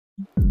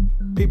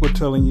People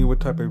telling you what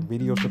type of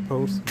videos to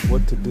post,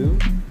 what to do.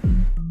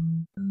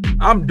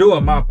 I'm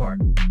doing my part.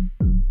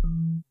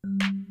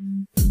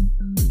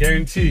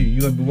 Guarantee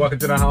you're gonna be walking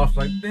to the house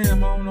like,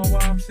 damn, I don't know why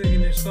I'm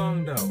singing this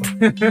song though.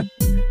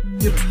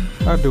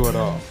 I do it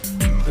all.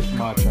 It's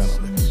my channel.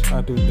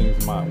 I do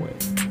things my way.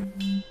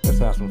 Let's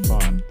have some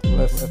fun.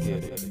 Let's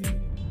get it.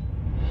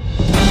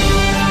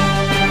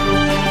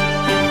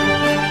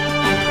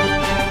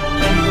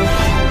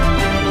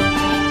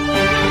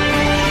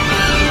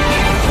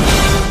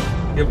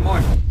 Good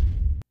morning.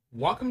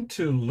 Welcome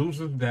to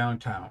Losers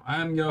Downtown.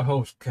 I'm your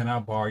host, Can I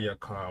Borrow Your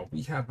Car?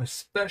 We have a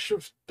special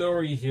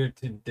story here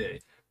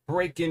today.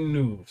 Breaking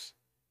news.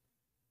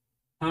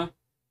 Huh?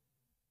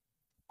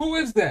 Who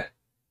is that?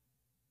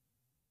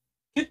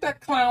 Get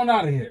that clown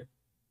out of here.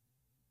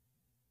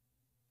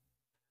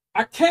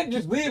 I can't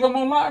just leave. I'm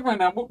on live right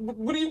now.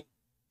 What do you...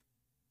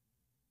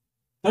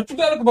 Don't you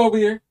gotta come over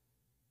here.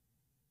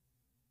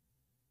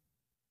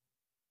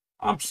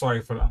 I'm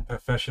sorry for the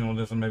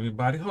unprofessionalism,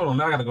 everybody. Hold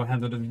on, I gotta go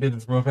handle this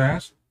business real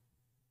fast.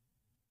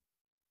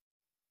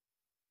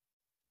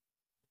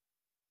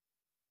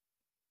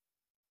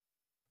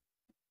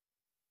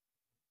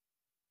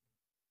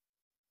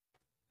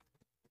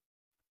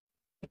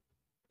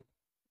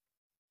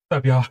 What's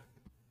up, y'all?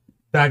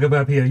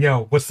 BaggEmUp here.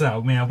 Yo, what's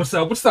up, man? What's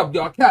up,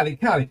 y'all? Cali.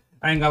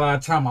 I ain't got a lot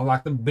of time. I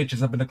locked them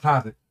bitches up in the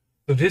closet.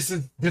 So this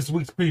is this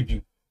week's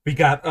preview. We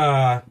got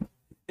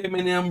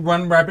Eminem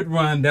Run Rabbit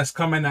Run that's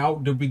coming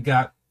out. Then we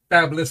got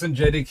Fabulous and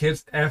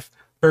Jadakiss F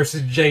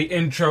versus J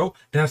intro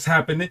that's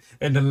happening.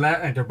 And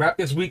to wrap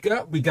this week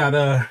up, we got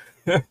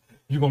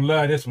you gonna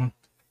love this one.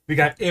 We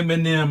got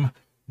Eminem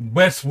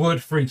Westwood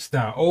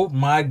freestyle. Oh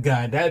my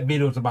god, that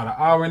video was about an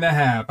hour and a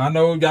half. I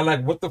know y'all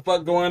like, what the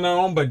fuck going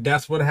on, but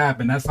that's what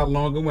happened. That's how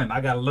long it went. I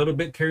got a little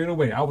bit carried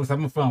away. I was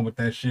having fun with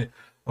that shit.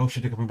 Oh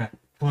shit, they're coming back.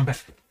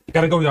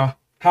 Gotta go, y'all.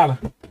 Holla.